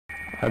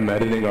I'm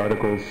editing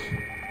articles.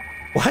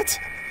 What?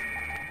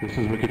 This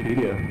is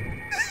Wikipedia.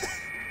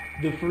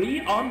 The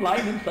free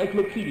online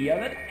encyclopedia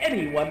that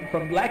anyone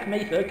from Black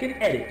Mesa can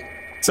edit.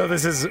 So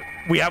this is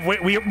we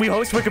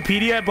host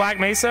Wikipedia at Black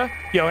Mesa.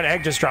 Yo, an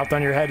egg just dropped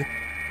on your head.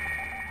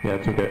 Yeah,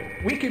 it's okay.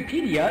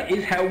 Wikipedia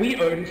is how we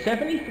earn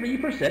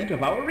 73%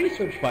 of our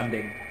research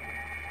funding.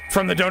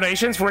 From the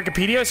donations for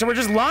Wikipedia? So we're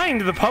just lying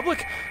to the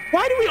public?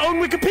 Why do we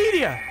own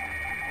Wikipedia?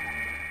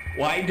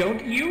 Why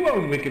don't you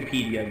own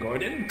Wikipedia,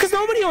 Gordon? Because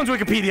nobody owns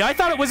Wikipedia. I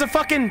thought it was a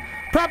fucking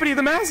property of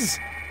the masses.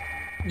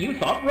 You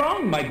thought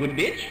wrong, my good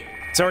bitch.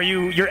 So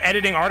you're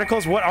editing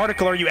articles? What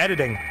article are you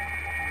editing?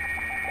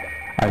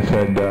 I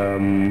said,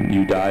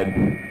 you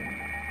died.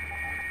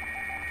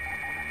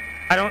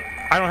 I don't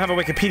have a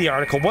Wikipedia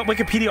article. What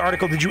Wikipedia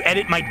article did you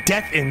edit my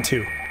death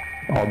into?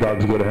 All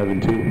dogs go to heaven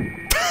too.